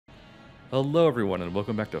Hello everyone and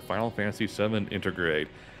welcome back to Final Fantasy VII Intergrade.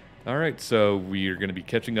 Alright, so we are going to be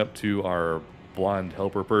catching up to our blonde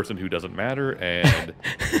helper person who doesn't matter, and...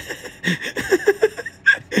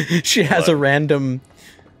 She has a random,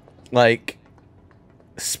 like,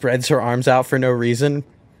 spreads her arms out for no reason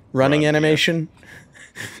running animation.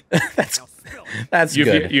 Yeah. That's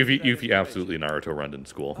good. Yuffie absolutely Naruto run in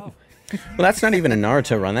school. Well, that's not even a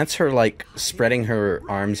Naruto run. That's her, like, spreading her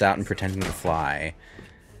arms out and pretending to fly.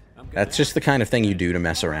 That's just the kind of thing you do to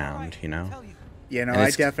mess around, you know? You know, I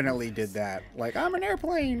definitely did that. Like, I'm an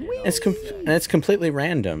airplane. Whee! It's completely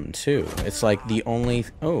random, too. It's like the only...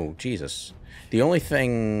 Oh, Jesus. The only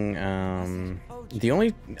thing... the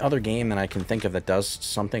only other game that I can think of that does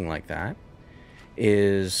something like that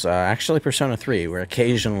is actually Persona 3, where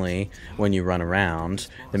occasionally, when you run around,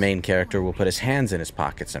 the main character will put his hands in his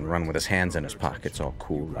pockets and run with his hands in his pockets, all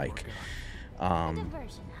cool-like.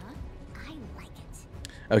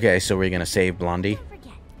 Okay, so we're gonna save Blondie?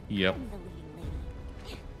 Yep.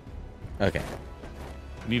 Okay.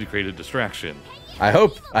 Need to create a distraction. I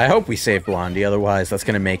hope we save Blondie, otherwise that's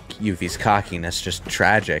gonna make Yuffie's cockiness just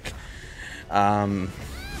tragic. I'm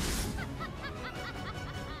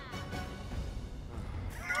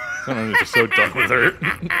just so done with her.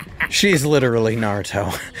 She's literally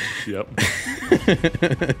Naruto. Yep.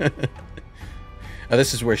 Oh,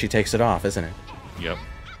 this is where she takes it off, isn't it? Yep.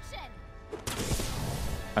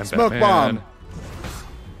 I'm Smoke Batman.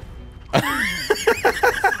 bomb.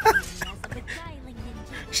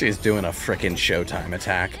 She's doing a frickin' Showtime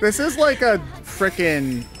attack. This is like a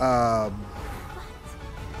frickin'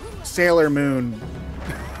 Sailor Moon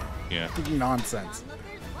Yeah. nonsense.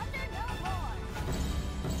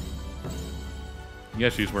 Yeah,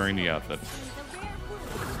 she's wearing the outfit.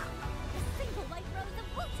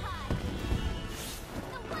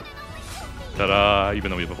 Ta-da!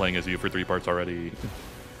 Even though we've been playing as you for 3 parts already.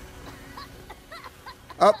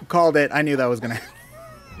 Oh, called it. I knew that was gonna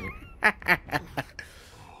happen.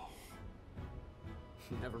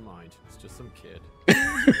 Never mind. It's just some kid.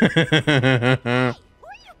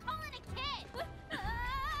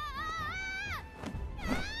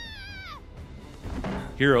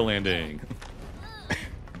 Hero landing.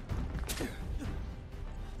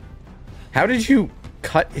 How did you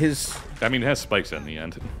cut his... I mean, it has spikes in the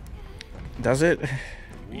end. Does it?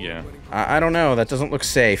 Yeah. I don't know. That doesn't look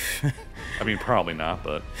safe. I mean, probably not,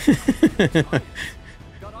 but... Got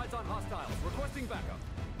eyes on hostiles. Requesting backup.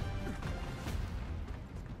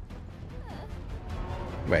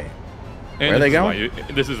 Wait. And Where are they going?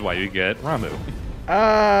 This is why you get Ramu.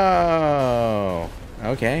 Oh.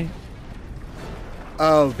 Okay.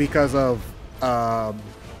 Oh, because of Oh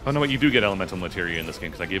no, wait, you do get elemental materia in this game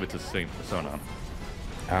because I gave it to Saint Persona.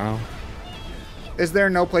 Oh. Is there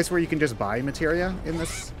no place where you can just buy materia in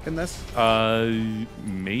this?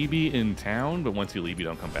 Maybe in town, but once you leave, you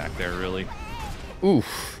don't come back there, really.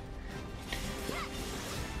 Oof.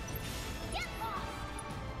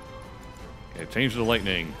 Okay, change to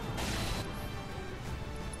lightning.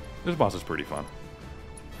 This boss is pretty fun.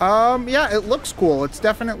 Yeah, it looks cool. It's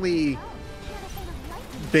definitely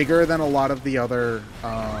bigger than a lot of the other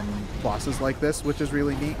bosses like this, which is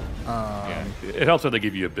really neat. Yeah, it helps that they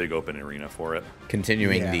give you a big open arena for it.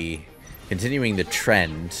 Continuing the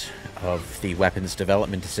trend of the weapons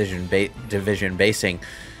development division basing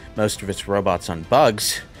most of its robots on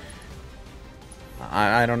bugs.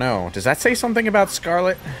 I don't know. Does that say something about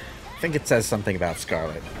Scarlet? I think it says something about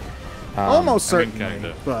Scarlet. Almost certainly,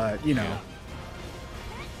 kinda. but you know. Yeah.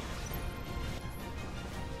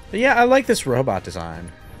 But yeah, I like this robot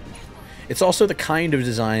design. It's also the kind of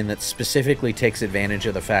design that specifically takes advantage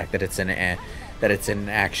of the fact that it's an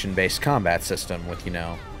action-based combat system with, you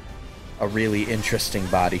know, a really interesting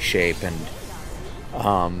body shape and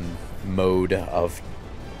mode of,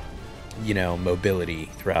 you know, mobility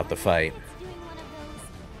throughout the fight.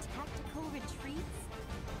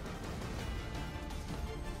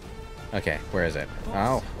 Okay, where is it?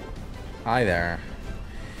 Oh, hi there.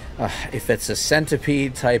 If it's a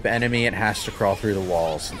centipede-type enemy, it has to crawl through the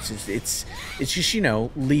walls. It's just, you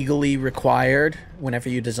know, legally required whenever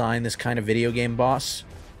you design this kind of video game boss.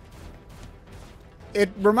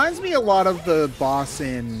 It reminds me a lot of the boss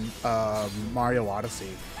in Mario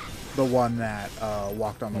Odyssey, the one that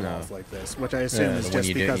walked on the walls like this, which I assume is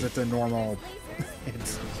just because it's a normal.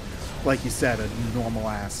 It's like you said, a normal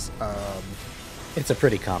ass. It's a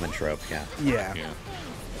pretty common trope, yeah. Yeah. Yeah.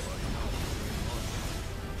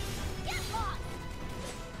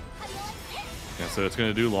 Yeah, so it's going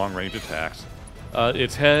to do long-range attacks.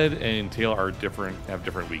 Its head and tail are have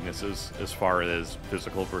different weaknesses as far as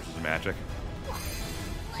physical versus magic.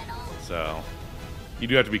 So you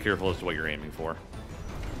do have to be careful as to what you're aiming for.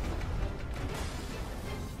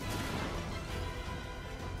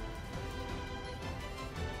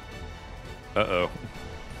 Uh-oh.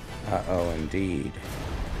 Uh-oh, indeed.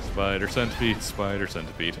 Spider centipede, spider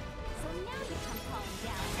centipede.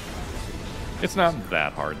 It's not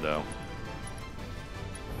that hard, though.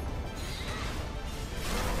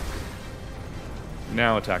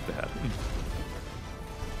 Now attack the head.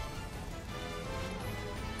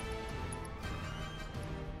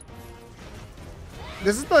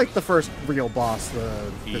 This is like the first real boss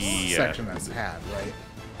this Yeah. section has had, right?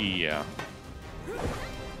 Yeah.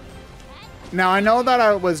 Now I know that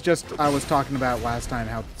I was talking about last time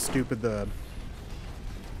how stupid the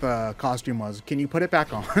costume was. Can you put it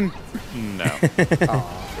back on? No.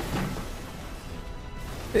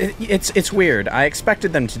 It's weird. I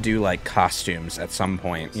expected them to do like costumes at some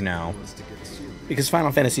point, you know, because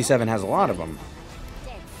Final Fantasy VII has a lot of them.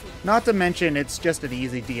 Not to mention, it's just an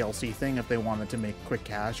easy DLC thing if they wanted to make quick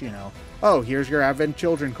cash, you know. Oh, here's your Advent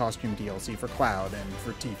Children costume DLC for Cloud and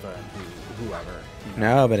for Tifa and whoever. You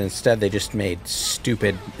know. No, but instead they just made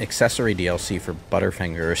stupid accessory DLC for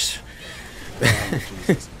Butterfingers. Oh,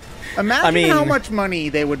 Jesus. Imagine I mean, how much money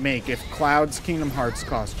they would make if Cloud's Kingdom Hearts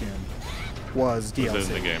costume was DLC. Was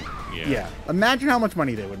in the game. Yeah. Yeah. Imagine how much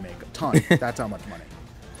money they would make. A ton. That's how much money.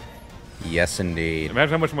 Yes, indeed.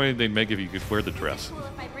 Imagine how much money they'd make if you could wear the dress.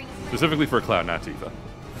 Specifically for Cloud, not Tifa.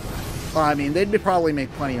 Well, I mean, they'd probably make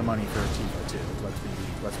plenty of money for Tifa too.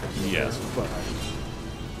 Let's be real. Yes. But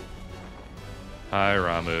Hi,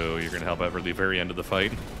 Ramu. You're gonna help out for the very end of the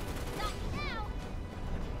fight.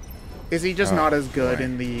 is he just not as good boy.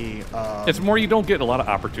 in the? It's more you don't get a lot of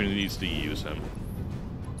opportunities to use him.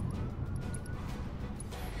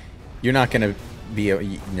 You're not gonna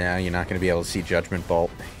be. No, you're not gonna be able to see Judgment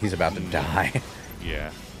Bolt. He's about to die.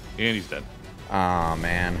 Yeah. And he's dead. Aw,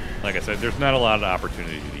 man. Like I said, there's not a lot of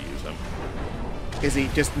opportunity to use him. Is he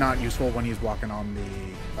just not useful when he's walking on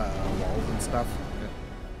the walls and stuff?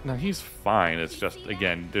 No, he's fine. It's just,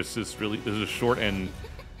 again, this is short, and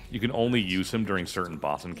you can only use him during certain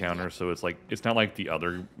boss encounters, so it's like, it's not like the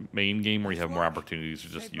other main game where you have more opportunities to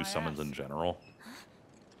just use summons in general.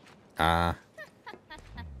 Well,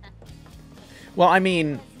 I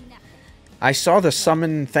mean, I saw the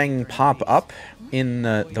summon thing pop up in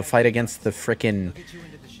the fight against the frickin'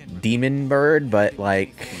 demon bird, but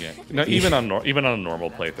like, Yeah. No, even on a normal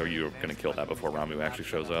playthrough, you're gonna kill that before Ramu actually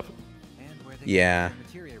shows up. yeah.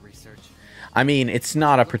 I mean, it's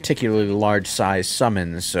not a particularly large size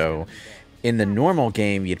summon, so in the normal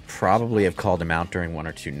game, you'd probably have called him out during one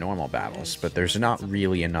or two normal battles, but there's not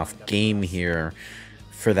really enough game here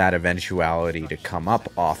for that eventuality to come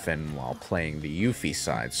up often while playing the Yuffie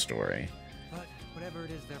side story. But whatever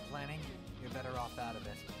it is they're planning, you're better off out of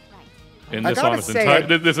it. And I this gotta song,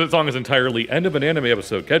 say this song is entirely end of an anime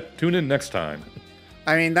episode. Tune in next time.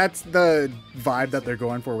 I mean, that's the vibe that they're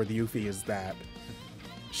going for with Yuffie, is that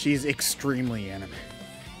she's extremely anime.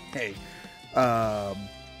 Hey,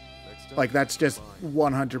 like that's just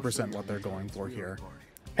 100% what they're going for here.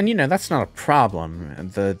 And you know, that's not a problem.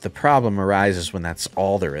 The problem arises when that's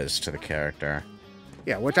all there is to the character.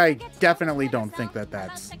 Yeah, which I definitely don't think that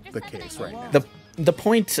that's the case right now. The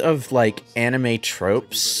point of like anime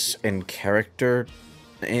tropes and character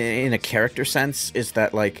in a character sense is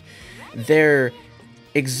that like they're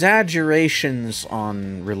exaggerations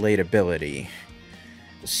on relatability.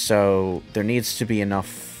 So there needs to be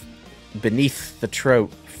enough beneath the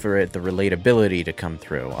trope for the relatability to come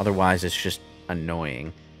through. Otherwise it's just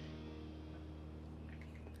annoying.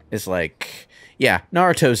 It's like, yeah,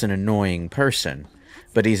 Naruto's an annoying person,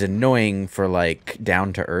 but he's annoying for like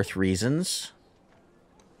down-to-earth reasons.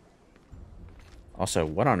 Also,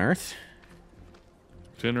 what on earth?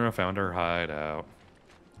 Shinra found her hideout.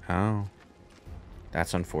 Oh.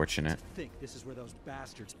 That's unfortunate. I think this is where those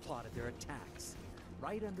bastards plotted their attacks.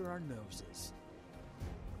 Right under our noses.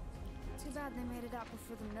 Too bad they made it out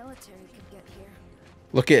before the military could get here.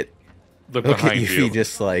 Look at Behind Yuffie you.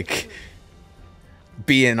 just like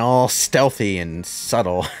being all stealthy and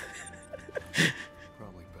subtle.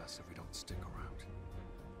 Probably best if we don't stick around.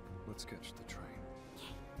 Let's catch the train.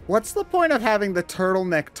 What's the point of having the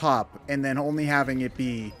turtleneck top and then only having it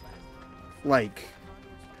be, like,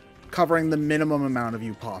 covering the minimum amount of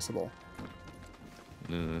you possible?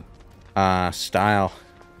 Style.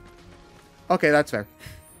 Okay, that's fair.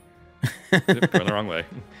 Going the wrong way.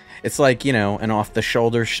 It's like, you know, an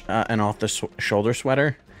off-the-shoulder shoulder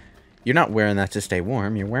sweater. You're not wearing that to stay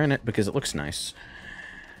warm. You're wearing it because it looks nice.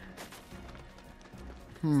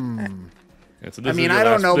 Yeah, so I this mean, is your I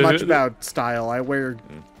don't know last- much about style. I wear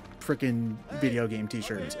freaking video game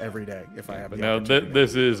t-shirts every day if I have But the no, opportunity.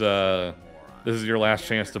 this is your last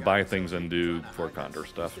chance to buy things and do Fort Condor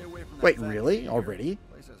stuff. Wait, really? Already?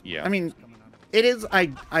 Yeah. I mean, it is. I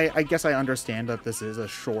guess I understand that this is a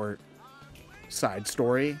short side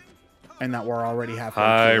story, and that we're already halfway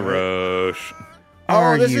Hi, through it. Roche.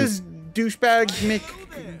 Oh, this is douchebag Mick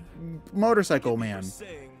Motorcycle Man.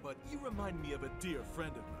 Saying, but you remind me of a dear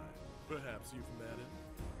friend of mine. Perhaps you've met him.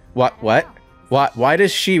 What? Why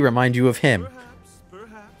does she remind you of him?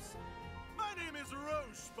 Perhaps. My name is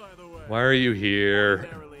Roche, by the way. Why are you here?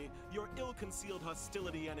 Ordinarily, your ill-concealed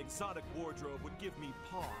hostility and exotic wardrobe would give me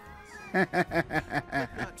pause. But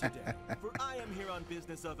not today, for I am here on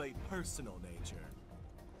business of a personal nature.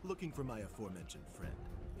 Looking for my aforementioned friend.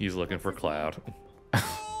 He's looking for Cloud.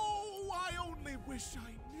 Oh, I only wish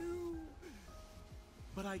I knew.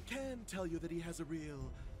 But I can tell you that he has a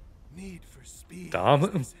real need for speed.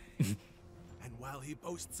 Dom? And while he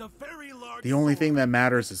boasts a very large The only thing sword, that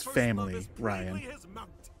matters his is first love family, is plainly Ryan. his mount.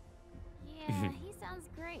 Yeah, he sounds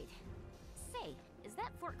great. Say, is that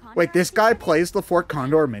Fort Condor? Wait, this guy plays the Fort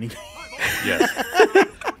Condor mini. Yes.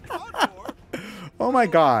 Oh my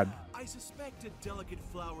god. I suspect a delicate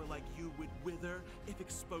flower like you would wither if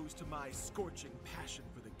exposed to my scorching passion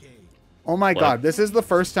for the game. Oh my What? god, this is the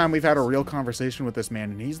first time we've had a real conversation with this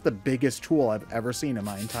man, and he's the biggest tool I've ever seen in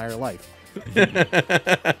my entire life.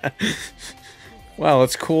 Well,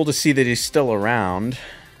 it's cool to see that he's still around.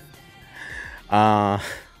 What?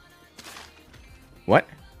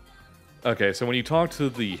 Okay, so when you talk to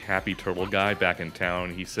the Happy Turtle guy back in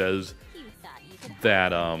town, he says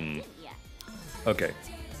that, okay.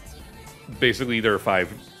 Basically, there are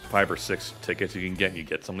five or six tickets you can get, and you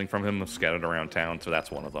get something from him scattered around town, so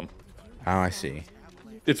that's one of them. Oh, I see.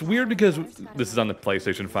 It's weird because this is on the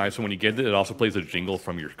PlayStation 5, so when you get it, it also plays a jingle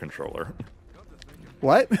from your controller.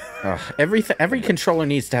 What? Every controller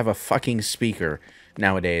needs to have a fucking speaker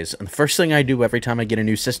nowadays. And the first thing I do every time I get a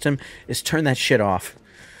new system is turn that shit off.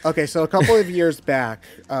 Okay, so a couple of years back,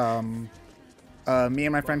 me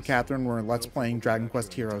and my friend Catherine were Let's Playing Dragon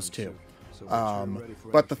Quest Heroes 2.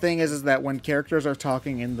 But the thing is that when characters are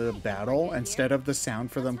talking in the battle, instead of the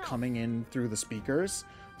sound for them coming in through the speakers,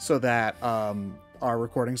 so that our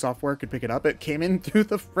recording software could pick it up, it came in through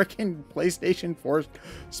the frickin' PlayStation 4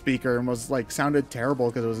 speaker and was like sounded terrible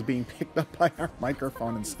because it was being picked up by our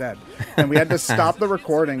microphone instead. And we had to stop the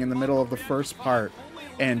recording in the middle of the first part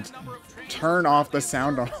and turn off the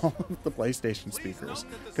sound on all of the PlayStation speakers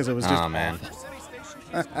because it was just man.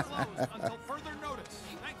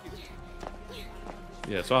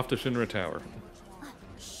 Yeah, it's off to Shinra Tower.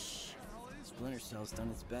 Splinter Cell's done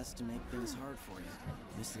its best to make things hard for you.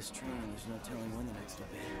 Miss this train, there's no telling when the next will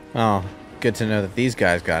be. Oh, good to know that these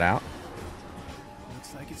guys got out.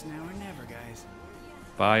 Looks like it's now or never, guys.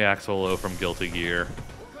 Bye, Axel O from Guilty Gear.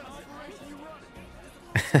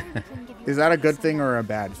 Is that a good thing or a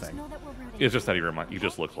bad thing? It's just that you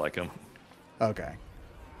just look like him. Okay.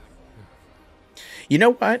 You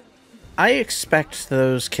know what? I expect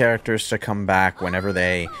those characters to come back whenever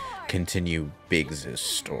they continue Biggs'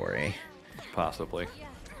 story. Possibly.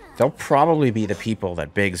 They'll probably be the people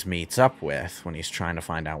that Biggs meets up with when he's trying to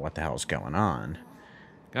find out what the hell's going on.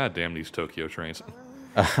 God damn these Tokyo trains.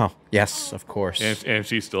 Oh, yes, of course. And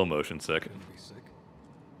she's still motion sick.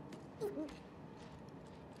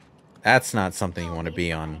 That's not something you want to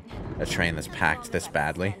be on a train that's packed this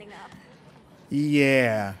badly.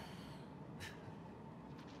 Yeah.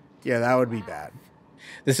 Yeah, that would be bad.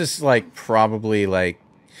 This is like probably like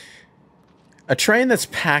a train that's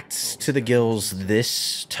packed to the gills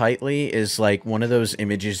this tightly is like one of those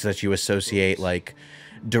images that you associate like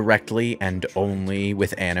directly and only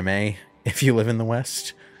with anime if you live in the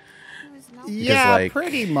West. Yeah, like,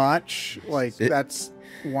 pretty much. Like that's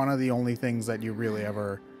one of the only things that you really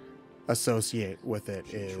ever associate with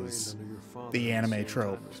it is the anime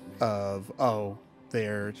trope of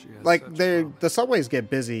the subways get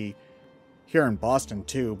busy here in Boston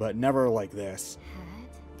too, but never like this,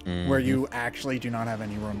 where you actually do not have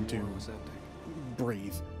any room to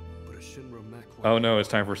breathe. Oh no, it's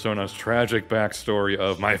time for Sona's tragic backstory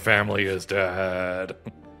of my family is dead.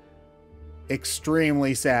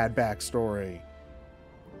 Extremely sad backstory.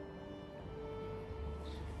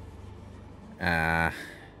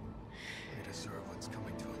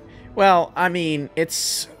 Well, I mean,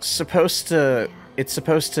 it's supposed to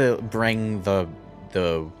bring the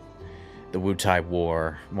Wutai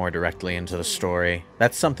War more directly into the story.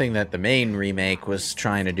 That's something that the main remake was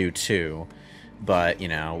trying to do too, but you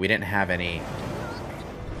know, we didn't have any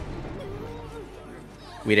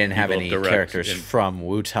characters from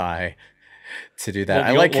Wutai to do that.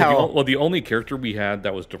 The only character we had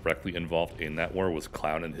that was directly involved in that war was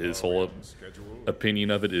Cloud, and his whole opinion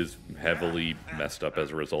of it is heavily messed up as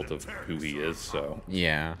a result of who he is. So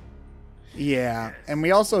yeah, and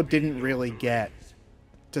we also didn't really get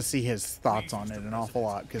to see his thoughts on it an awful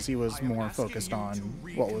lot because he was more focused on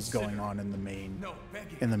what was going on in the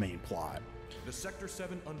main plot. The Sector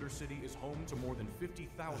 7 Undercity is home to more than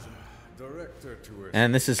 50,000.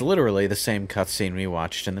 And this is literally the same cutscene we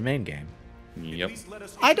watched in the main game. Yep.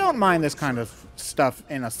 I don't mind this kind of stuff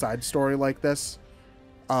in a side story like this,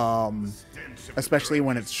 especially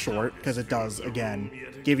when it's short, because it does, again,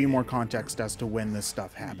 give you more context as to when this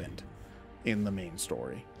stuff happened in the main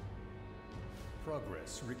story.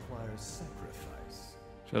 Progress requires sacrifice.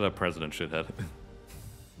 Shut up, President Shithead.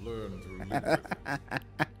 Learn to remember.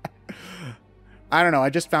 I don't know. I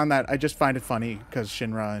just find it funny because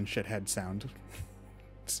Shinra and Shithead sound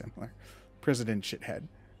similar. President Shithead.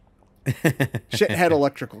 Shithead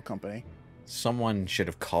Electrical Company. Someone should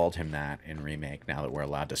have called him that in Remake now that we're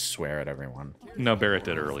allowed to swear at everyone. No, Barrett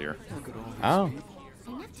did earlier. Oh.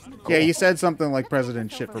 Cool. Yeah, you said something like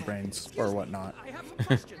President Shit for Brains or whatnot. I have some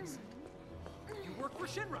questions. You work for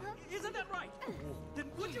Shinra, isn't that right?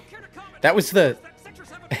 Then would you care to comment? That was the...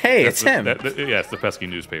 Hey, it's him. Yeah, it's the pesky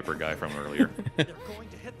newspaper guy from earlier. They're going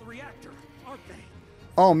to hit the reactor, aren't they?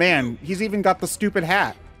 Oh man, he's even got the stupid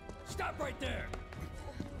hat. Stop right there.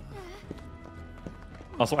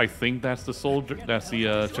 Also, I think that's the soldier. That's the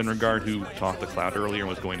Shinra guard who talked to Cloud earlier and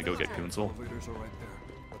was going to go get Kunsel. Elevators are right there.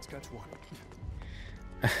 Let's catch one.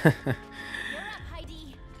 You're up,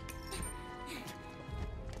 Heidi.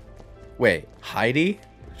 Wait, Heidi?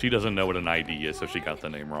 She doesn't know what an ID is, so she got the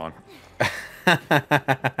name wrong. Oh,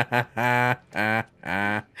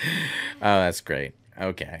 that's great.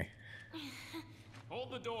 Okay.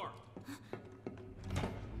 Hold the door.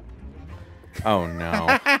 Oh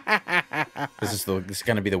no. This is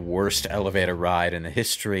going to be the worst elevator ride in the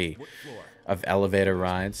history of elevator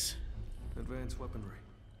rides. Advanced weaponry.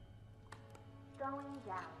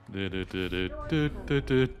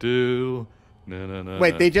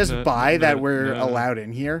 Wait, they just buy that we're allowed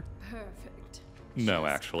in here? Perfect. No,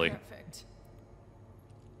 actually. Perfect.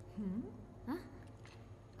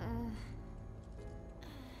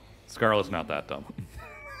 Scarlet's not that dumb.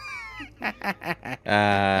 How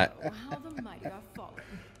the mighty are falling.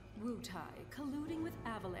 Wutai colluding with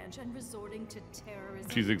Avalanche and resorting to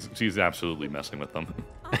terrorism. She's absolutely messing with them.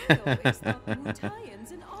 I always thought the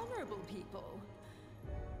Wutaians an honorable people.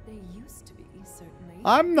 They used to be, certainly.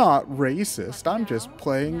 I'm not racist. I'm just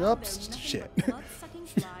playing up shit.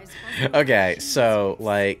 Okay, so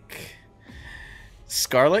like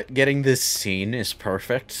Scarlet getting this scene is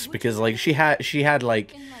perfect because like she had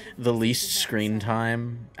like the least screen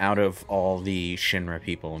time out of all the Shinra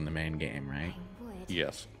people in the main game, right?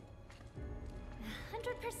 Yes. 100%.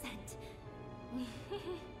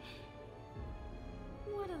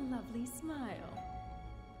 What a lovely smile.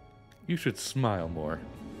 You should smile more.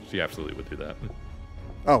 She absolutely would do that.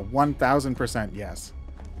 Oh, 1000% yes.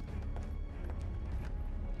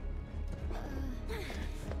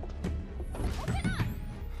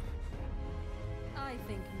 I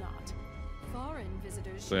think not. Foreign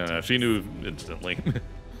visitors So, yeah, she knew instantly.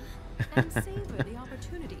 and savor the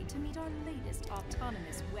opportunity to meet our latest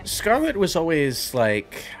autonomous weapon. Scarlet was always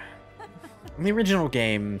like in the original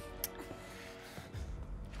game.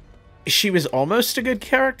 She was almost a good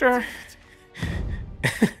character,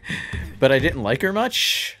 but I didn't like her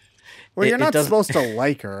much. Well, you're not supposed to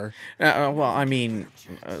like her. Well, I mean,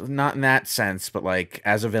 not in that sense, but like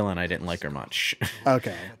as a villain, I didn't like her much.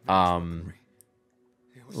 Okay.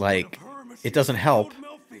 Like it doesn't help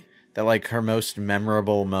that like her most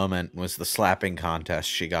memorable moment was the slapping contest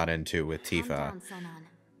she got into with Tifa.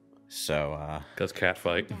 So, because cat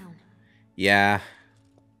fight. Yeah.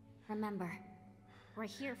 Remember, we're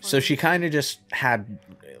here for So she kind of just had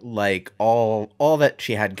like all that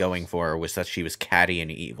she had going for her was that she was catty and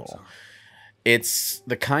evil. It's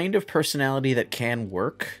the kind of personality that can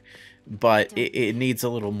work, but it needs a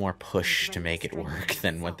little more push to make it work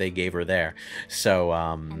than what they gave her there. So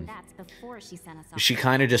And that's before she sent us off. she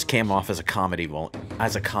kind of just came off as a comedy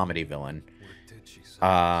villain.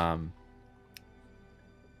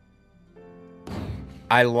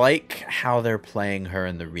 I like how they're playing her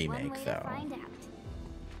in the One remake, way to though. find out.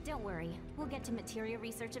 Don't worry, we'll get to materia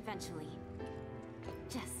research eventually.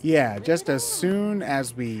 Just as soon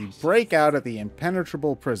as we break out of the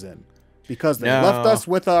impenetrable prison. Because they left us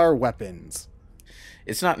with our weapons.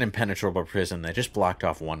 It's not an impenetrable prison. They just blocked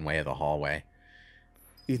off one way of the hallway.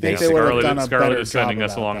 You think they would have done a Scarlet better is sending job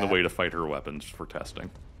us about along that? the way to fight her weapons for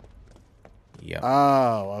testing. Yeah.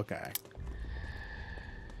 Oh, okay.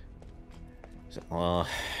 So, well,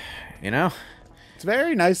 you know, it's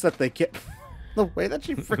very nice that they get the way that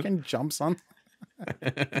she freaking jumps on.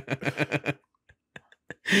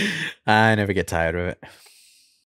 I never get tired of it.